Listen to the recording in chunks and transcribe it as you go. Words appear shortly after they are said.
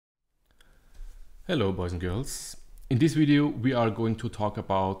Hello boys and girls. In this video we are going to talk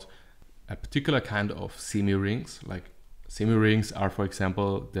about a particular kind of semi-rings. Like semi-rings are, for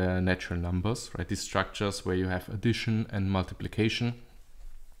example, the natural numbers, right? These structures where you have addition and multiplication.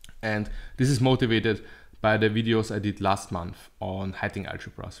 And this is motivated by the videos I did last month on hiding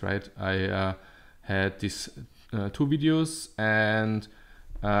algebras, right? I had these two videos, and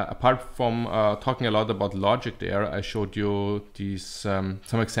apart from talking a lot about logic there, I showed you these some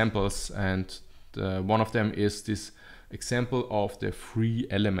examples, and one of them is this example of the three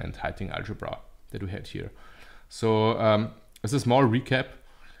element hiding algebra that we had here. So as a small recap,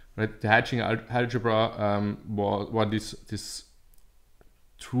 right, the hiding algebra what is this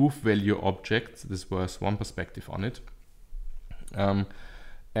truth value object. This was one perspective on it.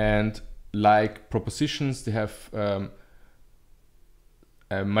 And like propositions, they have a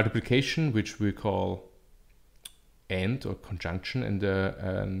multiplication, which we call AND or conjunction, and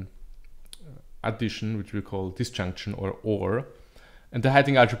the addition, which we call disjunction or. And the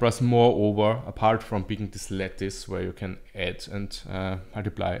hiding algebra is moreover, apart from being this lattice where you can add and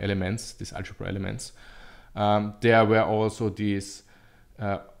multiply elements, these algebra elements, there were also these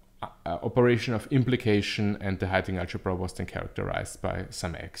operation of implication, and the hiding algebra was then characterized by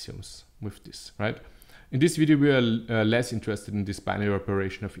some axioms with this, right? In this video, we are less interested in this binary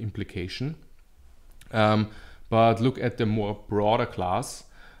operation of implication, but look at the more broader class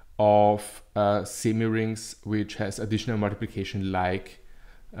of semi-rings, which has additional multiplication like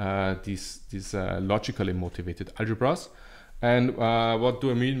these logically motivated algebras. And what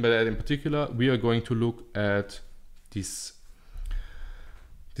do I mean by that in particular? We are going to look at this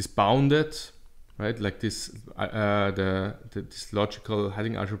bounded, right? Like this, this logical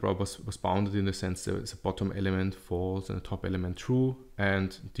hiding algebra was bounded in the sense there is a bottom element false and a top element true,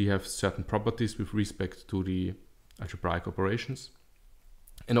 and they have certain properties with respect to the algebraic operations.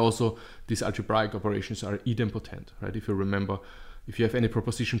 And also these algebraic operations are idempotent, right? If you remember, if you have any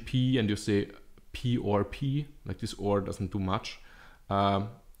proposition P and you say P or P, like this or doesn't do much,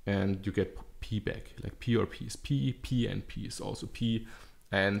 and you get P back, like P or P is P, P and P is also P.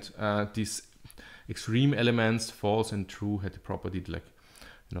 And these extreme elements, false and true, had the property like,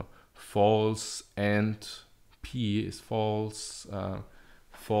 you know, false and P is false,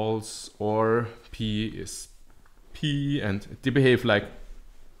 false or P is P, and they behave like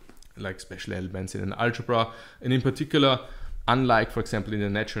special elements in an algebra. And in particular, unlike, for example, in the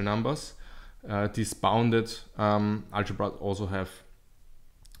natural numbers, these bounded algebras also have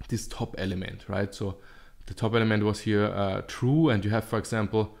this top element, right? So the top element was here true, and you have, for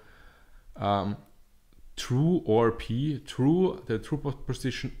example, true or P, true, the true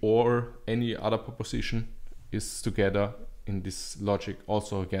proposition or any other proposition is together in this logic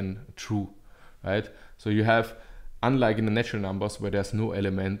also again true, right? So you have, unlike in the natural numbers where there's no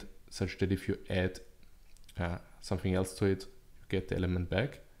element, such that if you add something else to it, you get the element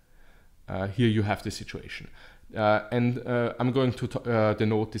back. Here you have the situation. And I'm going to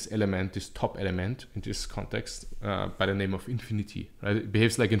denote this element, this top element in this context by the name of infinity, right? It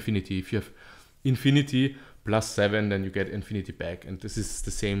behaves like infinity. If you have infinity plus 7, then you get infinity back. And this is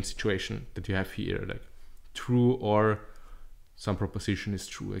the same situation that you have here, like true or some proposition is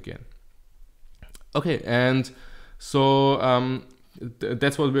true again. Okay, and so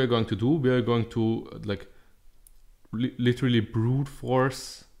that's what we're going to do. We're going to like literally brute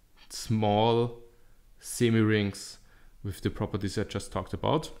force small semi-rings with the properties I just talked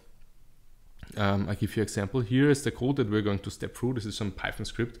about. I give you an example. Here is the code that we're going to step through. This is some Python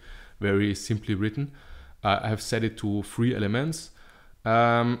script, very simply written. I have set it to 3 elements.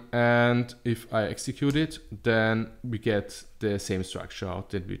 And if I execute it, then we get the same structure out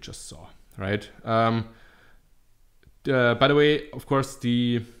that we just saw, right? By the way, of course,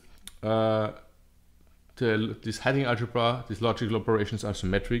 this hiding algebra, these logical operations are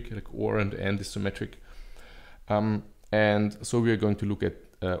symmetric, like or and is symmetric. And so we are going to look at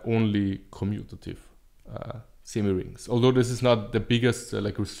only commutative semi-rings. Although this is not the biggest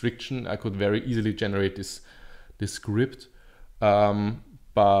like restriction, I could very easily generate this script,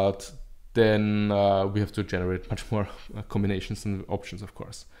 but then we have to generate much more combinations and options, of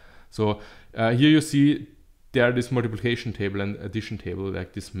course. So here you see there are this multiplication table and addition table,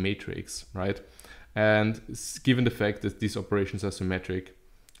 like this matrix, right? And given the fact that these operations are symmetric,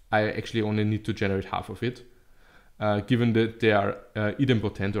 I actually only need to generate half of it. Given that they are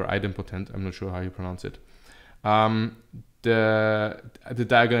idempotent or idempotent, I'm not sure how you pronounce it. The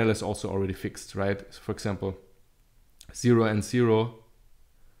diagonal is also already fixed, right? For example, 0 and 0,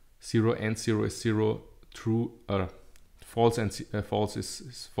 0 and 0 is 0, true, false and false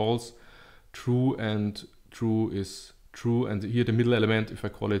is false, true and true is true, and here the middle element, if I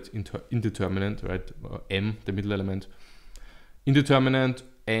call it indeterminate, right, or M, the middle element, indeterminate,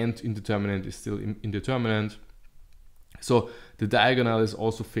 and indeterminate is still indeterminate. So the diagonal is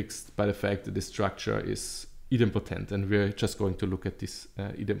also fixed by the fact that the structure is idempotent, and we're just going to look at these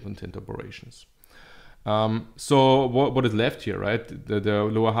idempotent operations. So what is left here, right? The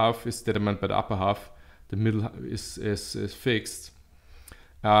lower half is determined by the upper half, the middle is fixed,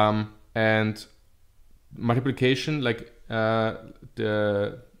 and multiplication, like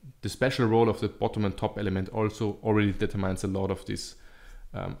the special role of the bottom and top element also already determines a lot of these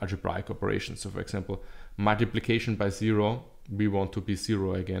algebraic operations. So for example, multiplication by 0, we want to be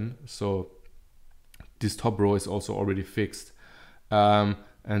 0 again, so this top row is also already fixed,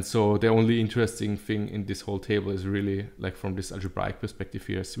 and so the only interesting thing in this whole table is really, like from this algebraic perspective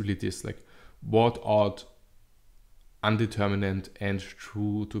here, is really this, like what ought undeterminate and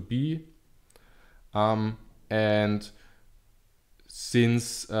true to be, and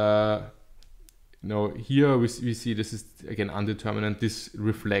since here we see this is again undeterminate, this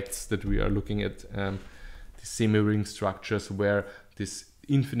reflects that we are looking at the semi-ring structures where this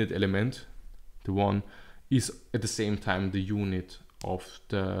infinite element, the one, is at the same time the unit of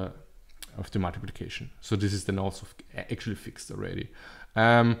the multiplication. So this is then also actually fixed already.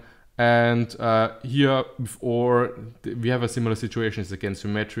 And here, or we have a similar situation. It's again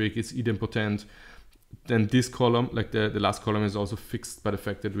symmetric, it's idempotent. Then this column, like the last column, is also fixed by the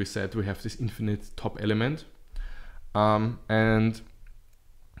fact that we said we have this infinite top element. And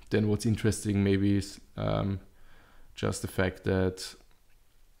then what's interesting maybe is just the fact that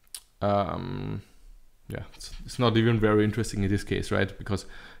it's not even very interesting in this case, right? Because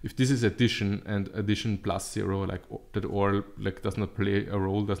if this is addition and addition plus 0, like that, or like does not play a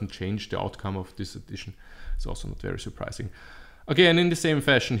role, doesn't change the outcome of this addition, it's also not very surprising. Okay, and in the same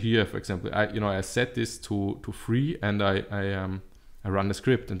fashion here, for example, I set this to 3, and I run the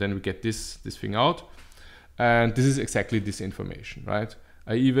script, and then we get this thing out, and this is exactly this information, right?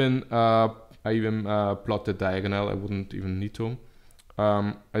 I even plot the diagonal. I wouldn't even need to.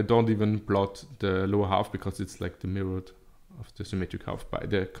 I don't even plot the lower half because it's like the mirrored of the symmetric half by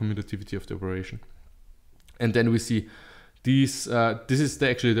the commutativity of the operation. And then we see these. This is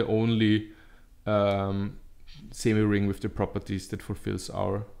actually the only semi-ring with the properties that fulfills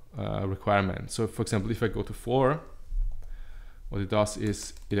our requirement. So for example, if I go to 4, what it does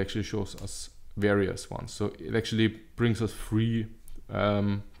is it actually shows us various ones. So it actually brings us 3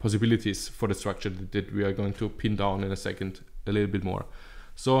 possibilities for the structure that we are going to pin down in a second a little bit more.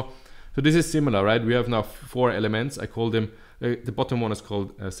 So this is similar, right? We have now 4 elements. I call them, the bottom one is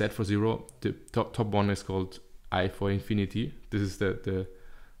called Z for 0. The top one is called I for infinity. This is the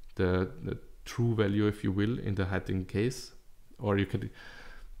true value, if you will, in the hiding case. Or you can,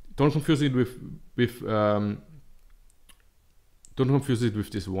 don't confuse it with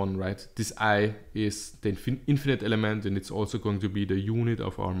this one, right? This I is the infinite element, and it's also going to be the unit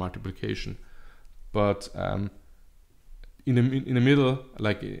of our multiplication. But in the middle,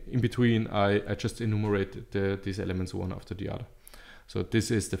 like in between, I just enumerate these elements one after the other. So this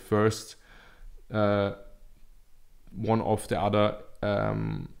is the first one of the other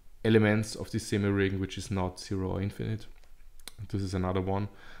elements of this semi-ring, which is not 0 or infinite. This is another one.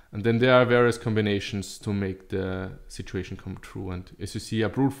 And then there are various combinations to make the situation come true. And as you see, I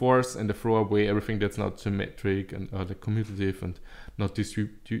brute force and I throw away everything that's not symmetric and the commutative and not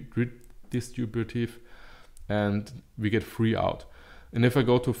distributive. And we get 3 out. And if I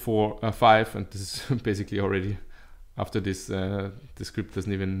go to 5, and this is basically already after this, the script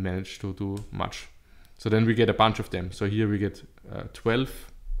doesn't even manage to do much. So then we get a bunch of them. So here we get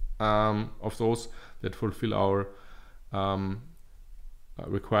 12 of those that fulfill our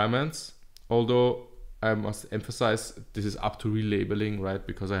requirements. Although I must emphasize this is up to relabeling, right?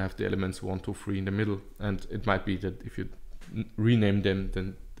 Because I have the elements 1, 2, 3 in the middle, and it might be that if you rename them,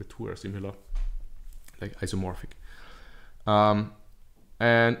 then the 2 are similar, like isomorphic.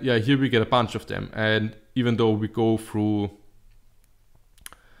 And yeah, here we get a bunch of them. And even though we go through,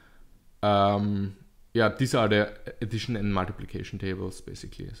 these are the addition and multiplication tables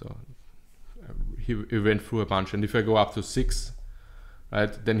basically. So he went through a bunch, and if I go up to 6,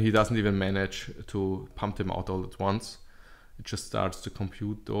 right, then he doesn't even manage to pump them out all at once. It just starts to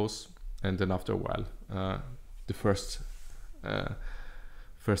compute those, and then after a while, the first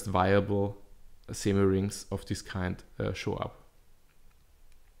viable semi-rings of this kind show up.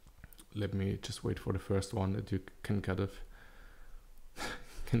 Let me just wait for the first one that you can kind of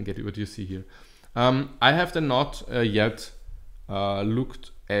can get what you see here. I have then not yet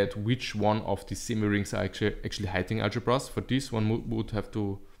looked at which one of these semi-rings are actually hiding algebras. For this one would have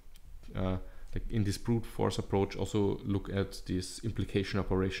to like in this brute force approach, also look at this implication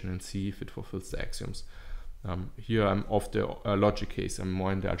operation and see if it fulfills the axioms. Here I'm off the logic case, I'm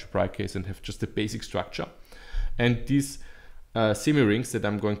more in the algebraic case and have just the basic structure. And these semirings that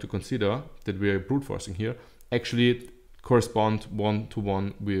I'm going to consider, that we are brute forcing here, actually correspond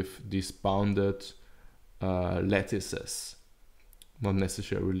one-to-one with these bounded lattices, not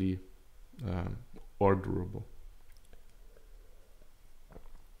necessarily orderable.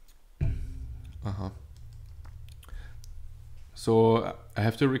 So I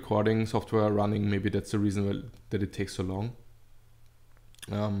have the recording software running. Maybe that's the reason that it takes so long.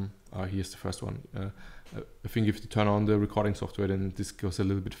 Here's the first one. I think if you turn on the recording software, then this goes a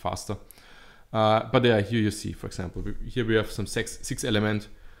little bit faster. But yeah, here you see, for example, here we have some 6-element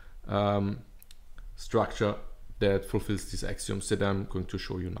structure that fulfills these axioms that I'm going to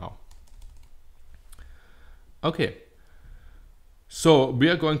show you now. Okay. So we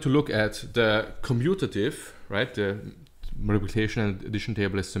are going to look at the commutative, right? The multiplication and addition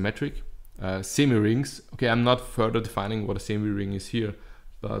table is symmetric. Semirings. Okay, I'm not further defining what a semiring is here,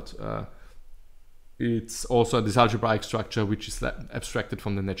 but it's also this algebraic structure which is abstracted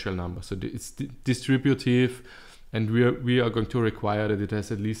from the natural number. So it's distributive, and we are going to require that it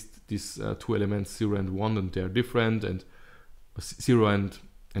has at least these two elements, 0 and 1, and they're different, and 0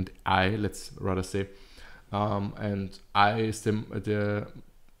 and I, let's rather say. And I is the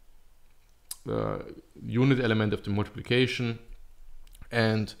unit element of the multiplication,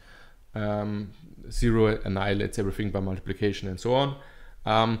 and 0 annihilates everything by multiplication and so on.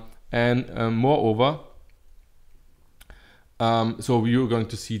 Moreover, so you're going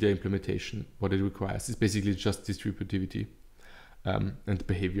to see the implementation. What it requires is basically just distributivity and the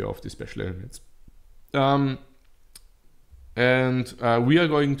behavior of the special elements. We are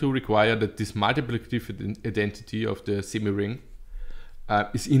going to require that this multiplicative identity of the semiring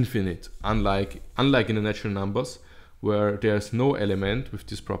is infinite, unlike in the natural numbers where there's no element with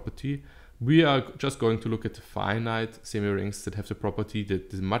this property. We are just going to look at the finite semirings that have the property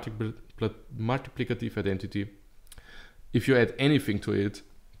that the multiplicative identity, if you add anything to it,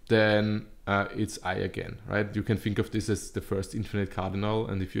 then it's I again, right? You can think of this as the first infinite cardinal,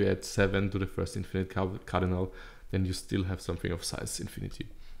 and if you add 7 to the first infinite cardinal, then you still have something of size infinity.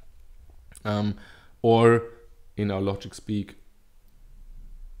 Or in our logic speak,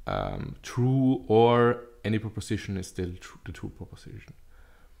 true or any proposition is still the true proposition.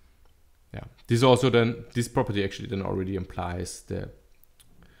 Yeah, this property actually then already implies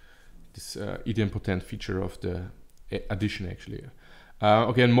this idempotent feature of the addition actually.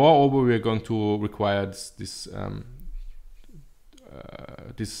 Okay, and moreover, we are going to require this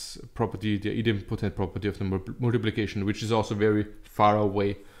property, the idempotent property of the multiplication, which is also very far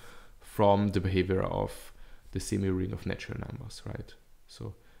away from the behavior of the semiring of natural numbers, right?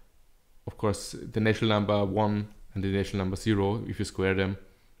 So, of course, the natural number 1 and the natural number 0, if you square them,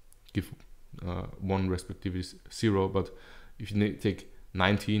 give 1 respectively 0, but if you take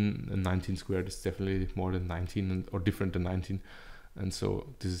 19 and 19 squared is definitely more than 19 or different than 19, and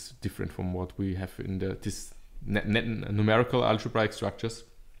so this is different from what we have in this numerical algebraic structures,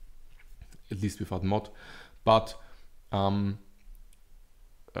 at least without mod. But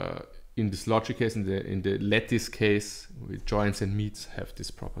in this logic case, in the lattice case, with joins and meets have this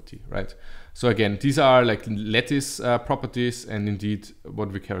property, right? So again, these are like lattice properties, and indeed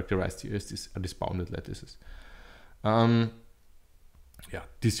what we characterized here is these bounded lattices. Yeah,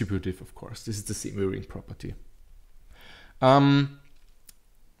 distributive, of course. This is the semiring property.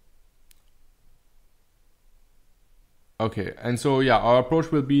 Okay, and so yeah, our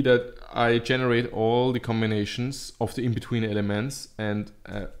approach will be that I generate all the combinations of the in-between elements, and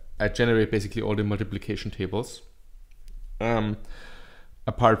I generate basically all the multiplication tables.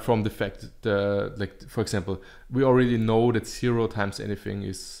 Apart from the fact that, like, for example, we already know that 0 times anything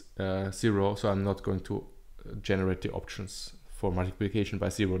is 0, so I'm not going to generate the options for multiplication by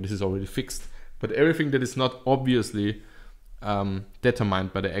 0. This is already fixed. But everything that is not obviously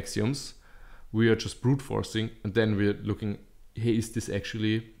determined by the axioms, we are just brute forcing, and then we're looking, hey, is this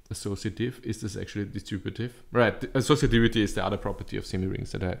actually associative? Is this actually distributive? Right, associativity is the other property of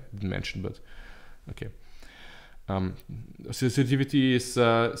semirings that I didn't mention, but okay. Associativity is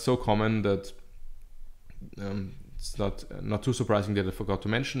so common that it's not too surprising that I forgot to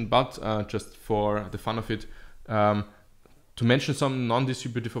mention, but just for the fun of it, to mention some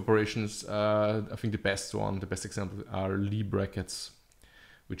non-distributive operations, I think the best example are Lie brackets,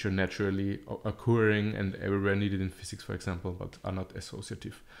 which are naturally occurring and everywhere needed in physics, for example, but are not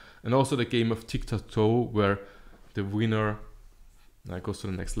associative. And also the game of tic-tac-toe, where the winner goes to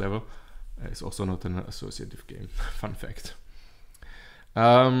the next level, is also not an associative game. Fun fact.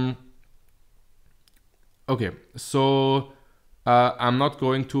 Okay, so I'm not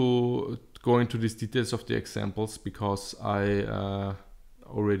going to go into these details of the examples because I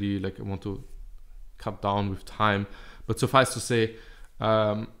already I want to cut down with time. But suffice to say,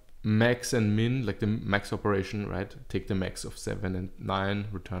 max and min, like the max operation, right? Take the max of 7 and 9,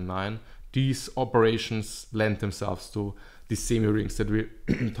 return 9. These operations lend themselves to the semi-rings that we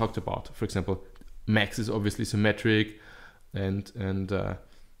talked about. For example, max is obviously symmetric, and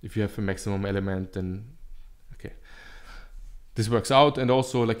if you have a maximum element, then okay, this works out. And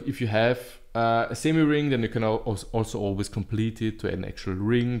also, like if you have a semi-ring, then you can also always complete it to an actual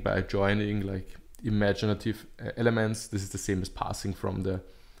ring by joining like imaginative elements. This is the same as passing from the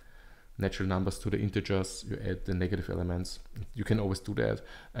natural numbers to the integers. You add the negative elements. You can always do that.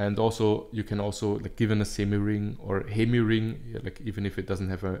 And also you can also, like, given a semi-ring or hemi-ring, like even if it doesn't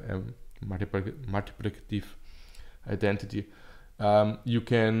have a multiplicative identity, you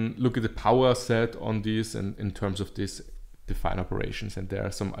can look at the power set on this, and in terms of this define operations, and there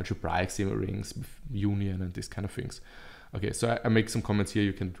are some algebraic semi-rings with union and these kind of things. Okay, so I make some comments here.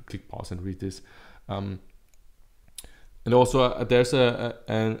 You can click pause and read this. And also there's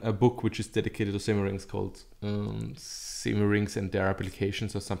a book which is dedicated to semi-rings called Semirings and Their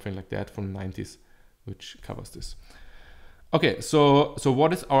Applications or something like that from the 90s, which covers this. Okay, so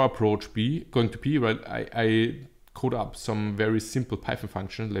what is our approach going to be? Well, I code up some very simple Python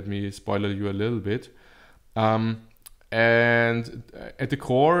function. Let me spoiler you a little bit. And at the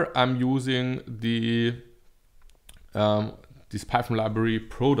core, I'm using the this Python library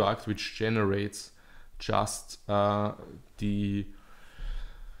product, which generates just the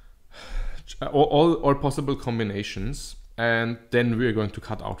all possible combinations, and then we're going to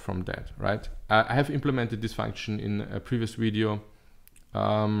cut out from that, right? I have implemented this function in a previous video.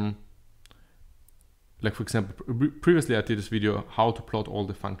 Like for example, previously I did this video how to plot all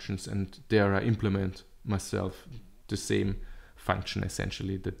the functions, and there I implement myself the same function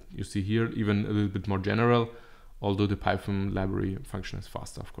essentially that you see here, even a little bit more general, although the Python library function is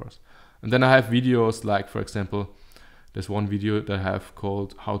faster, of course. And then I have videos like, for example, there's one video that I have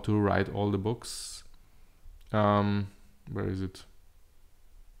called how to write all the books. Where is it?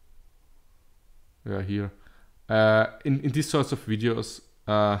 Yeah, here. In these sorts of videos,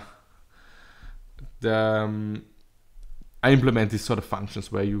 I implement these sort of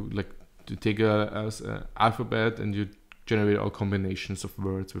functions where you take a alphabet and you generate all combinations of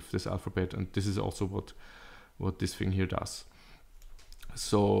words with this alphabet, and this is also what this thing here does.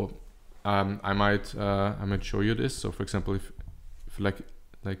 So I might show you this. So for example, if I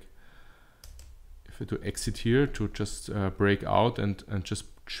do exit here to just break out and just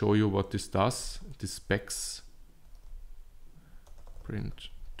show you what this does, this specs print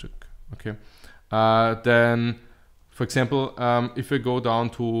okay. Then for example, if I go down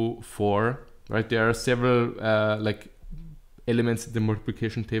to 4, right, there are several elements in the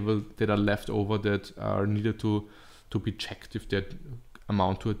multiplication table that are left over that are needed to be checked if they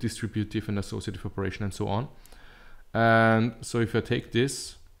amount to a distributive and associative operation and so on. And so if I take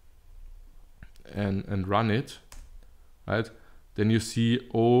this and run it, right, then you see,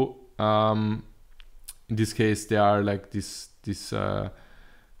 in this case there are like this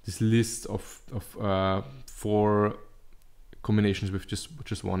list of 4 combinations with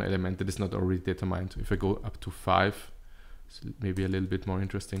just one element that is not already determined. If I go up to 5, it's maybe a little bit more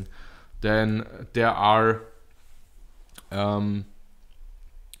interesting, then there are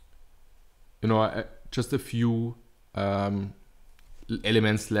just a few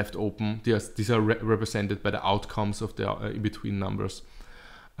elements left open. These are represented by the outcomes of the in-between numbers.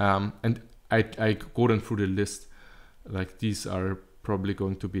 And I go then through the list. Like these are probably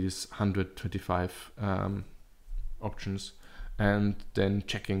going to be this 125 options, and then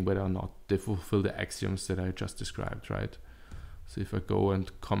checking whether or not they fulfill the axioms that I just described, right? So if I go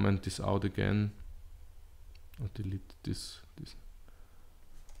and comment this out again, or delete this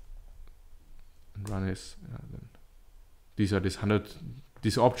and run this, then these are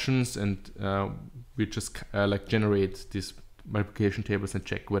these options, and we just generate these multiplication tables and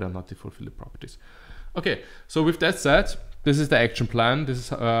check whether or not they fulfill the properties. Okay, so with that said, this is the action plan.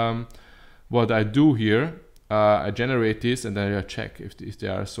 This is what I do here. I generate this, and then I check if they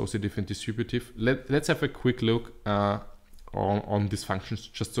are associative and distributive. Let's have a quick look on these functions,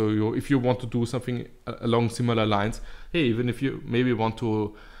 just so if you want to do something along similar lines. Hey, even if you maybe want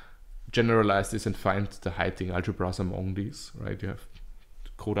to generalize this and find the hiding algebras among these, right? You have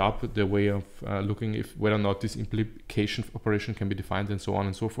to code up the way of looking if whether or not this implication operation can be defined, and so on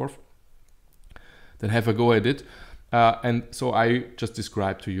and so forth. Then have a go at it. And so I just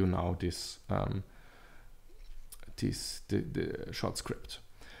described to you now this the short script.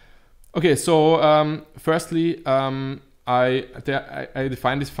 Okay, so firstly, I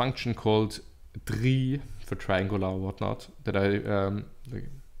defined this function called tri for triangular or whatnot. That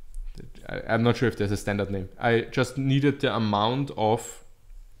I'm not sure if there's a standard name. I just needed the amount of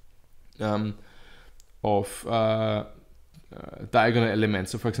diagonal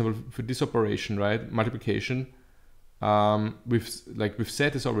elements. So for example, for this operation, right, multiplication, we've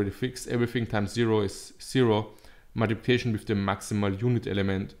said is already fixed. Everything times 0 is 0. Multiplication with the maximal unit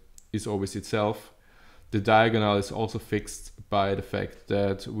element is always itself. The diagonal is also fixed by the fact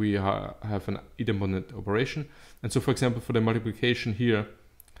that we have an idempotent operation. And so for example, for the multiplication here,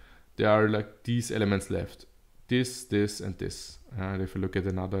 there are like these elements left. This, and this. And if you look at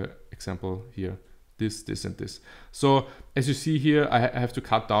another example here, this, and this. So as you see here, I have to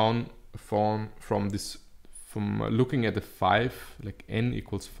cut down from looking at the 5, like n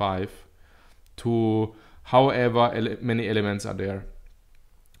equals 5, to however many elements are there.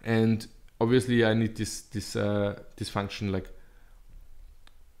 And obviously I need this function like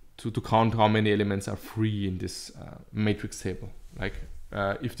to count how many elements are free in this matrix table. Like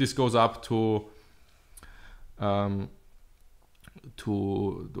if this goes up to 5,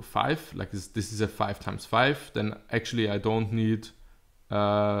 like this is a 5 times 5, then actually I don't need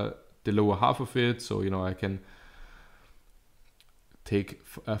the lower half of it. So, you know, I can take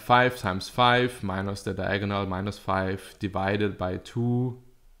 5 times 5 minus the diagonal minus 5 divided by 2.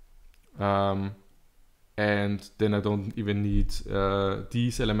 And then I don't even need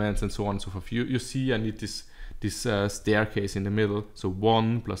these elements and so on and so forth. You see, I need this staircase in the middle. So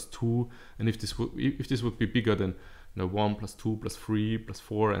 1 plus 2, and if this would be bigger than 1 plus 2 plus 3 plus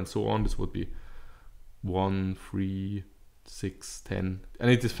 4 and so on, this would be 1, 3, 6, 10. I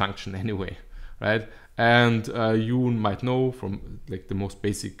need this function anyway, right? And you might know from like the most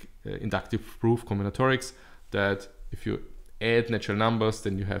basic inductive proof combinatorics that if you add natural numbers,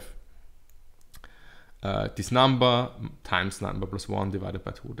 then you have this number times number plus 1 divided by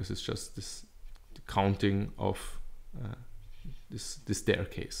 2. This is just this counting of this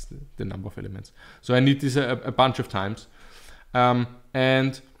staircase, the number of elements. So I need this a bunch of times, and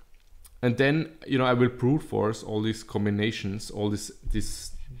then, you know, I will brute force all these combinations, all the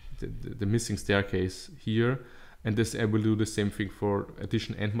missing staircase here, and this I will do the same thing for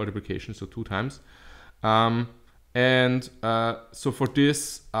addition and multiplication, so 2 times. So for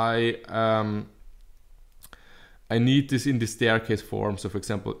this I need this in the staircase form. So for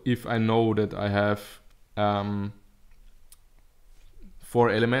example, if I know that I have 4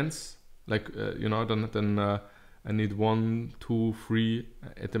 elements, like you know, then I need 1, 2, 3,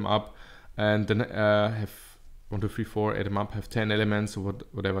 add them up, and then have 1, 2, 3, 4, add them up, have 10 elements or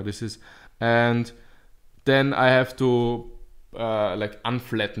whatever this is, and then I have to like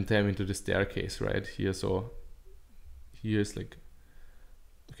unflatten them into the staircase right here. So here's like,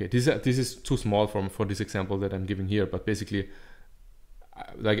 okay, this is too small for this example that I'm giving here, but basically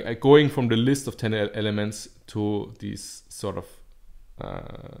like going from the list of 10 elements to these sort of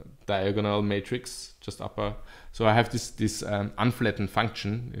diagonal matrix just upper. So I have this unflattened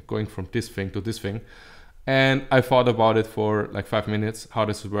function going from this thing to this thing, and I thought about it for like 5 minutes how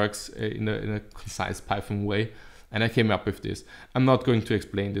this works in a concise Python way, and I came up with this. I'm not going to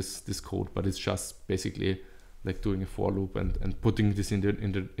explain this code, but it's just basically like doing a for loop and putting this into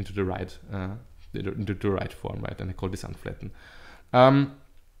the right form, right? And I call this unflatten.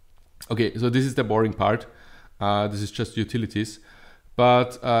 Okay, so this is the boring part. This is just utilities.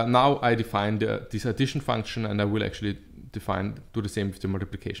 But now I define this addition function, and I will actually do the same with the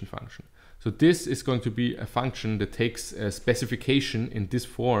multiplication function. So this is going to be a function that takes a specification in this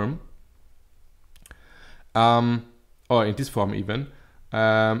form, or in this form even,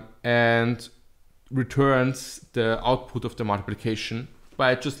 and returns the output of the multiplication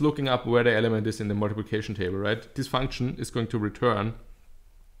by just looking up where the element is in the multiplication table, right? This function is going to return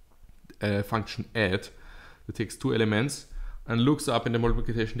a function add that takes 2 elements and looks up in the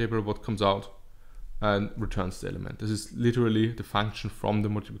multiplication table what comes out and returns the element. This is literally the function from the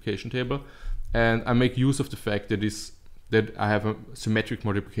multiplication table, and I make use of the fact that I have a symmetric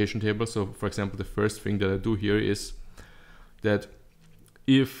multiplication table. So for example, the first thing that I do here is that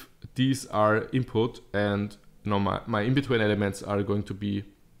if these are input and my in-between elements are going to be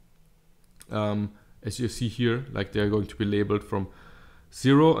as you see here, like they're going to be labeled from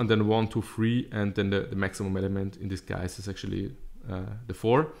 0 and then 1, 2, 3, and then the maximum element in this case is actually the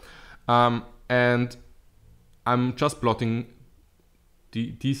 4. And I'm just plotting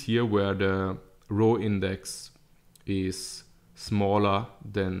these here where the row index is smaller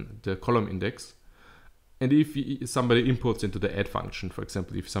than the column index. And if somebody inputs into the add function, for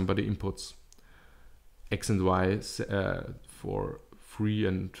example, if somebody inputs x and y for 3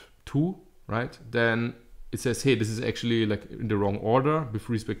 and 2, right? Then it says, hey, this is actually like in the wrong order with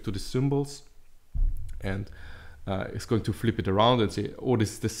respect to the symbols, and it's going to flip it around and say, oh,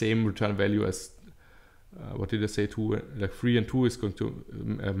 this is the same return value as what did I say? 2, like 3 and 2 is going to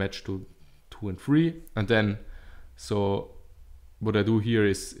match to 2 and 3, and then so what I do here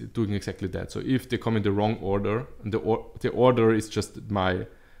is doing exactly that. So if they come in the wrong order, and the order is just the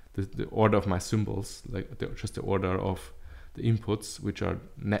order of my symbols, like just the order of the inputs, which are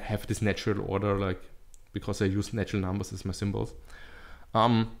have this natural order, like because I use natural numbers as my symbols,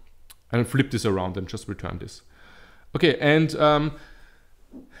 and flip this around and just return this. Okay, and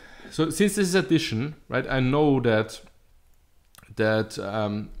so since this is addition, right? I know that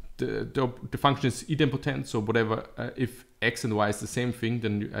the function is idempotent. So whatever, if x and y is the same thing,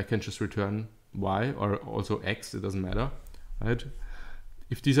 then I can just return y, or also x. It doesn't matter, right?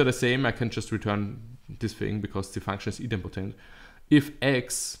 If these are the same, I can just return this thing because the function is idempotent. If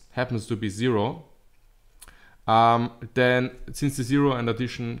x happens to be 0, then since the 0 and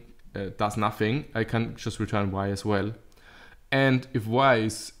addition does nothing, I can just return y as well. And if y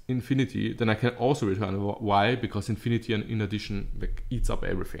is infinity, then I can also return y, because infinity and in addition like eats up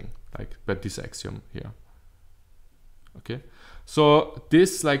everything, like by this axiom here. Okay, so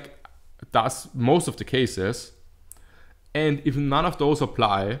this like does most of the cases, and if none of those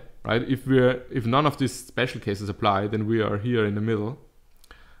apply, right? If none of these special cases apply, then we are here in the middle,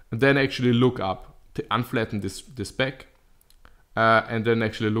 and then actually look up to unflatten this back. And then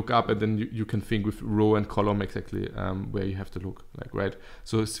actually look up, and then you can think with row and column exactly where you have to look, like, right?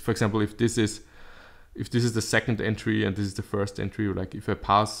 So for example, if this is the second entry and this is the first entry, like if I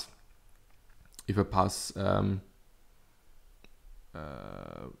pass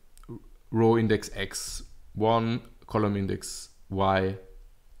row index x1, column index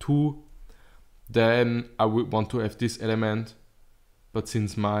y2, then I would want to have this element, but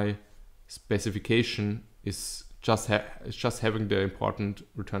since my specification is just having the important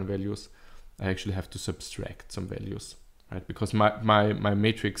return values, I actually have to subtract some values, right? Because my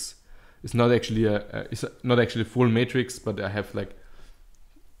matrix is not actually a full matrix, but I have like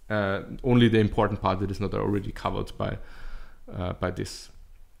only the important part that is not already covered by this.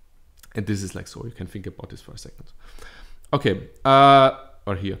 And this is like, so you can think about this for a second. Okay,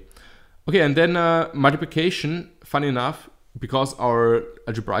 or here. Okay, and then multiplication, funny enough, because our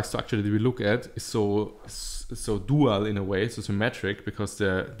algebraic structure that we look at is so dual in a way, so symmetric, because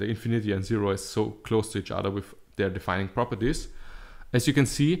the infinity and 0 is so close to each other with their defining properties. As you can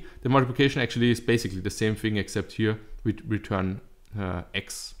see, the multiplication actually is basically the same thing, except here we return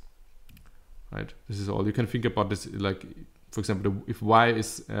x, right? This is all. You can think about this like, for example, if y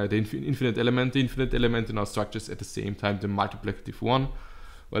is the infinite element in our structures at the same time the multiplicative one,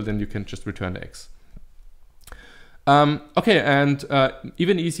 well, then you can just return x. Okay, and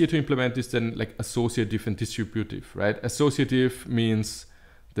even easier to implement is then like associative and distributive, right? Associative means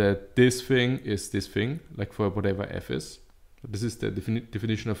that this thing is this thing, like for whatever f is. This is the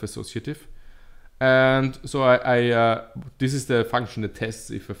definition of associative. And so this is the function that tests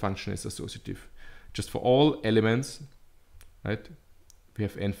if a function is associative. Just for all elements, right? We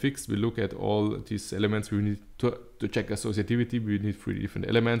have n fixed, we look at all these elements, we need to check associativity, we need 3 different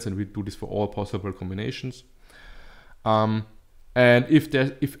elements, and we do this for all possible combinations. And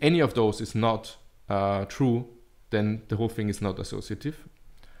if any of those is not true, then the whole thing is not associative.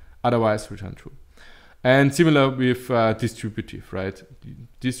 Otherwise, return true. And similar with distributive, right?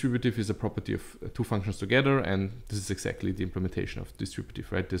 Distributive is a property of two functions together, and this is exactly the implementation of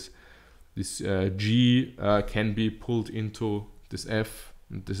distributive, right? This g can be pulled into this f,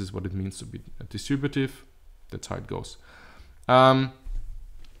 and this is what it means to be distributive. That's how it goes. Yeah,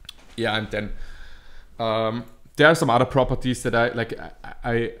 and then there are some other properties that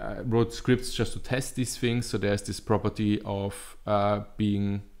I wrote scripts just to test these things. So there's this property of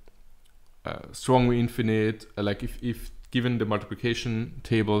being strongly infinite, like if given the multiplication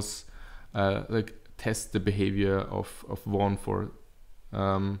tables, like test the behavior of 1 for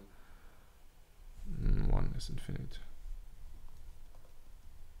 1 is infinite.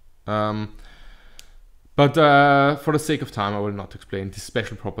 But for the sake of time, I will not explain these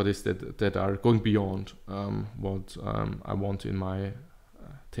special properties that are going beyond what I want in my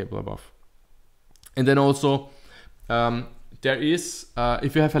table above. And then also, there is,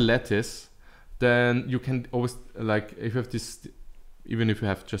 if you have a lattice, then you can always, like, if you have this, even if you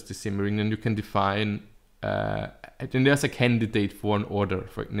have just the Semiring, then you can define, then there's a candidate for an order,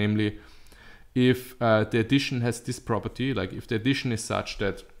 namely, if the addition has this property, like if the addition is such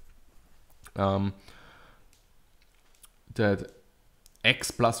that that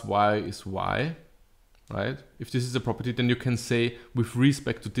x plus y is y, right? If this is a property, then you can say with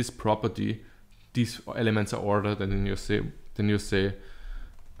respect to this property, these elements are ordered, and then you say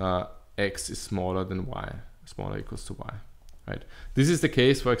x is smaller than y, smaller equals to y, right? This is the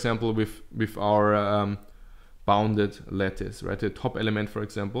case, for example, with our bounded lattice, right? The top element, for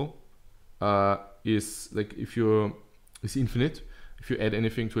example, is like is infinite. If you add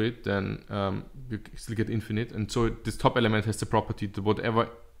anything to it, then you still get infinite. And so this top element has the property that whatever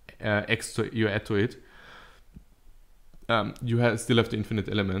x you add to it, you still have the infinite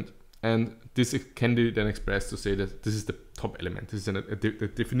element. And this can be then expressed to say that this is the top element. This is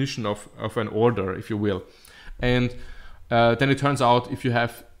the definition of an order, if you will. And then it turns out if you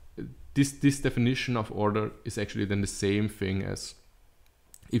have this definition of order is actually then the same thing as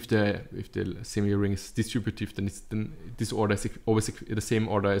if the semi-ring is distributive, then this order is always the same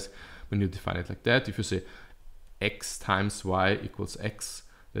order as when you define it like that. If you say x times y equals x,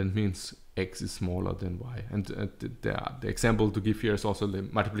 then it means x is smaller than y. And the example to give here is also the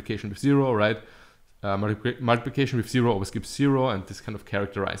multiplication with 0, right? Multiplication with 0 always gives 0, and this kind of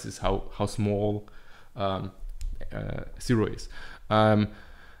characterizes how small 0 is.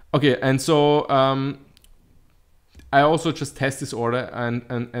 Okay, and so I also just test this order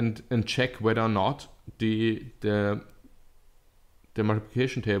and check whether or not the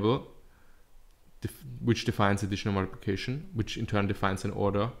multiplication table, which defines additional multiplication, which in turn defines an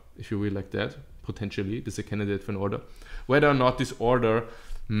order, if you will, like that, potentially, this is a candidate for an order, whether or not this order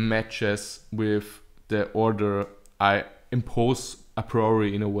matches with the order I impose a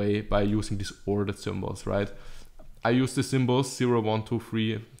priori in a way by using these ordered symbols, right? I use the symbols 0, 1, 2,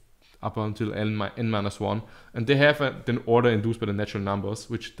 3, up until n minus 1, and they have an order induced by the natural numbers,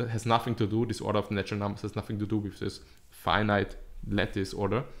 which has nothing to do, this order of the natural numbers has nothing to do with this finite lattice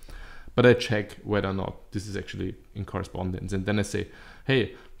order, but I check whether or not this is actually in correspondence, and then I say,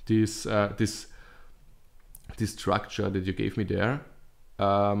 hey, this structure that you gave me there,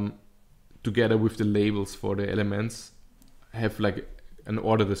 together with the labels for the elements, have like an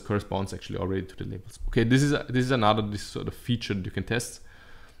order that corresponds actually already to the labels. Okay, this is another sort of feature that you can test.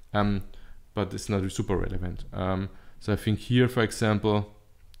 But it's not super relevant. So I think here, for example,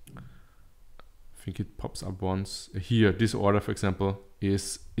 I think it pops up once. Here, this order, for example,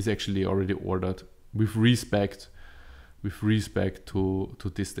 is actually already ordered with respect to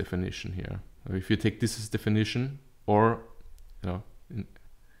this definition here. If you take this as definition, or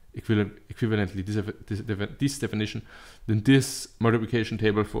equivalently this definition, then this multiplication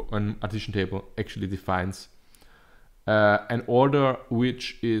table for an addition table actually defines an order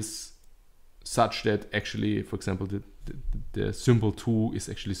which is such that actually, for example, the symbol 2 is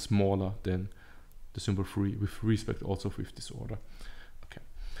actually smaller than the symbol 3 with respect also with this order. Okay.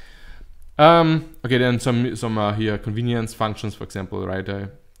 Okay, then some here convenience functions, for example, right?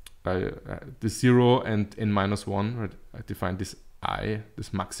 The 0 and n minus 1, right? I define this this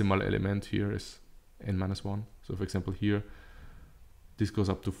maximal element here is n minus 1. So for example here, this goes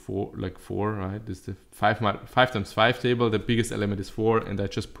up to 4, right? This is the 5 times 5 table. The biggest element is 4, and I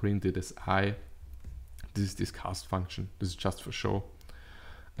just print it as I. This is this cast function. This is just for show.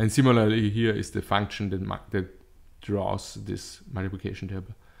 And similarly, here is the function that draws this multiplication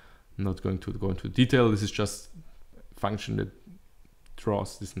table. I'm not going to go into detail. This is just a function that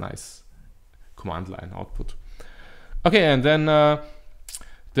draws this nice command line output. Okay, and then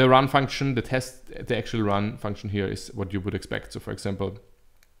the run function, the actual run function here is what you would expect. So for example,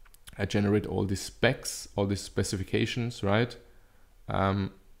 I generate all these specs, all these specifications, right?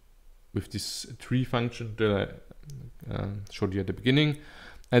 With this tree function that I showed you at the beginning.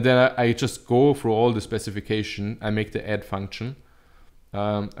 And then I just go through all the specification. I make the add function.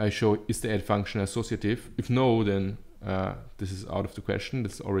 I show, is the add function associative? If no, then this is out of the question.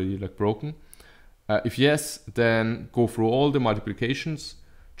 That's already like broken. If yes, then go through all the multiplications,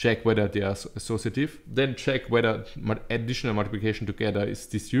 check whether they are associative, then check whether additional multiplication together is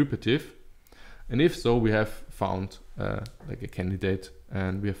distributive. And if so, we have found like a candidate,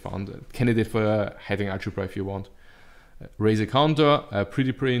 and we have found a candidate for a hiding algebra if you want. Raise a counter,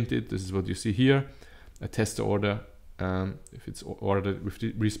 pre-print it. This is what you see here. A test the order. If it's ordered with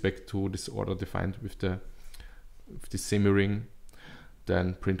respect to this order defined with the semi-ring,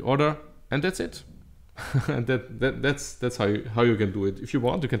 then print order, and that's it. And that's how you can do it. If you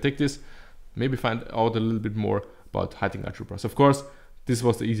want, you can take this, maybe find out a little bit more about hiding algebras. Of course, this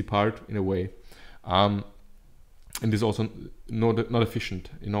was the easy part in a way, and this is also not efficient.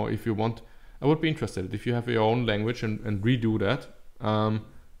 You know, if you want, I would be interested if you have your own language and redo that.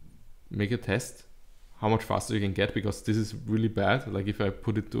 Make a test how much faster you can get, because this is really bad. Like if I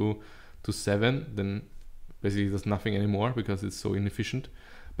put it to 7, then basically there's nothing anymore because it's so inefficient.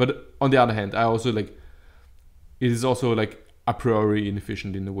 But on the other hand, I also like it is also like a priori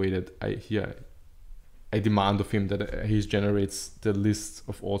inefficient in the way that I demand of him that he generates the list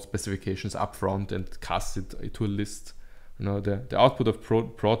of all specifications up front and casts it to a list. You know, the output of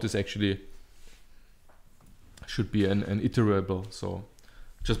prod is actually should be an iterable. So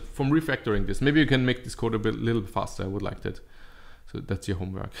just from refactoring this, maybe you can make this code a little bit faster. I would like that. So that's your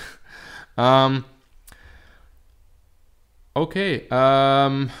homework. Okay,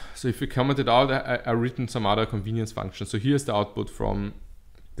 so if you comment it out, I've written some other convenience functions. So here's the output from,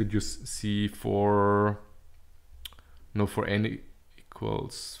 did you see for n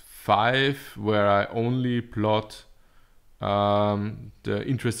equals 5, where I only plot the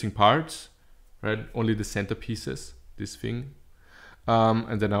interesting parts, right? Only the centerpieces, this thing.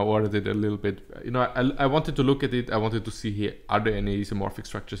 And then I ordered it a little bit. You know, I wanted to look at it. I wanted to see here, are there any isomorphic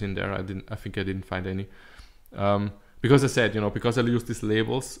structures in there? I think I didn't find any. Because I said, you know, because I use these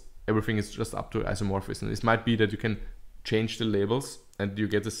labels, everything is just up to isomorphism. It might be that you can change the labels and you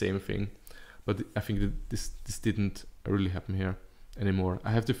get the same thing. But I think that this didn't really happen here anymore. I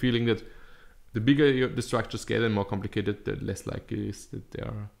have the feeling that the bigger the structures get and more complicated, the less likely it is that they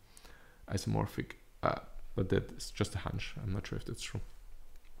are isomorphic. But that's just a hunch. I'm not sure if that's true.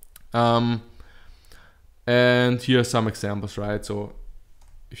 And here are some examples, right? So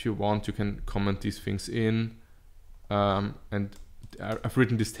if you want, you can comment these things in. And I've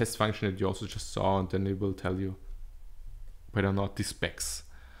written this test function that you also just saw, and then it will tell you whether or not these specs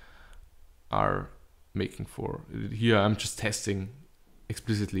are making for. Here I'm just testing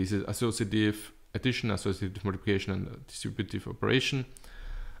explicitly. Is it associative addition, associative multiplication, and distributive operation?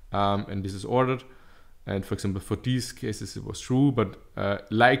 And this is ordered. And for example, for these cases it was true, but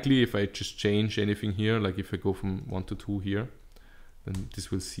likely if I just change anything here, like if I go from 1 to 2 here, then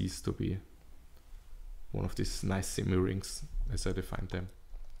this will cease to be one of these nice Semirings as I defined them.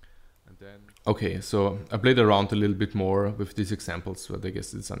 And then, okay, so I played around a little bit more with these examples, but I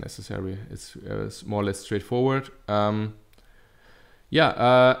guess it's unnecessary. It's more or less straightforward. I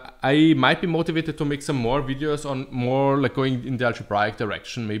might be motivated to make some more videos on more like going in the algebraic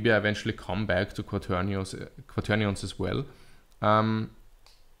direction. Maybe I eventually come back to quaternions as well.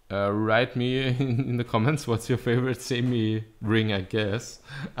 Write me in the comments what's your favorite semi-ring, I guess.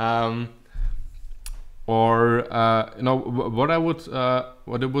 Or you know, what I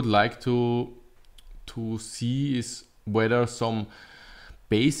would like to see is whether some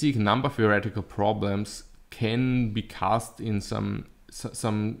basic number theoretical problems can be cast in some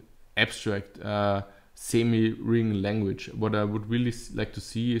abstract semi-ring language. What I would really like to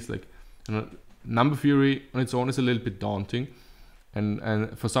see is, like, you know, number theory on its own is a little bit daunting,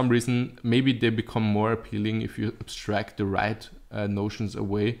 and for some reason maybe they become more appealing if you abstract the right notions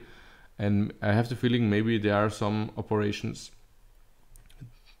away. And I have the feeling maybe there are some operations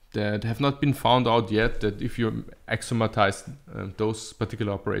that have not been found out yet, that if you axiomatize those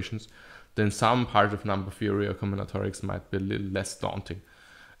particular operations, then some part of number theory or combinatorics might be a little less daunting.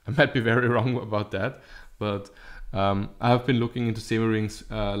 I might be very wrong about that, but I have been looking into semirings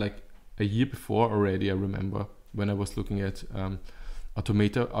like a year before already. I remember when I was looking at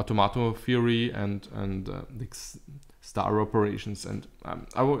automaton theory and star operations, and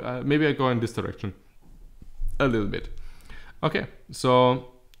maybe I go in this direction a little bit. Okay,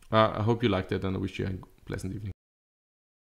 so I hope you liked it, and I wish you a pleasant evening.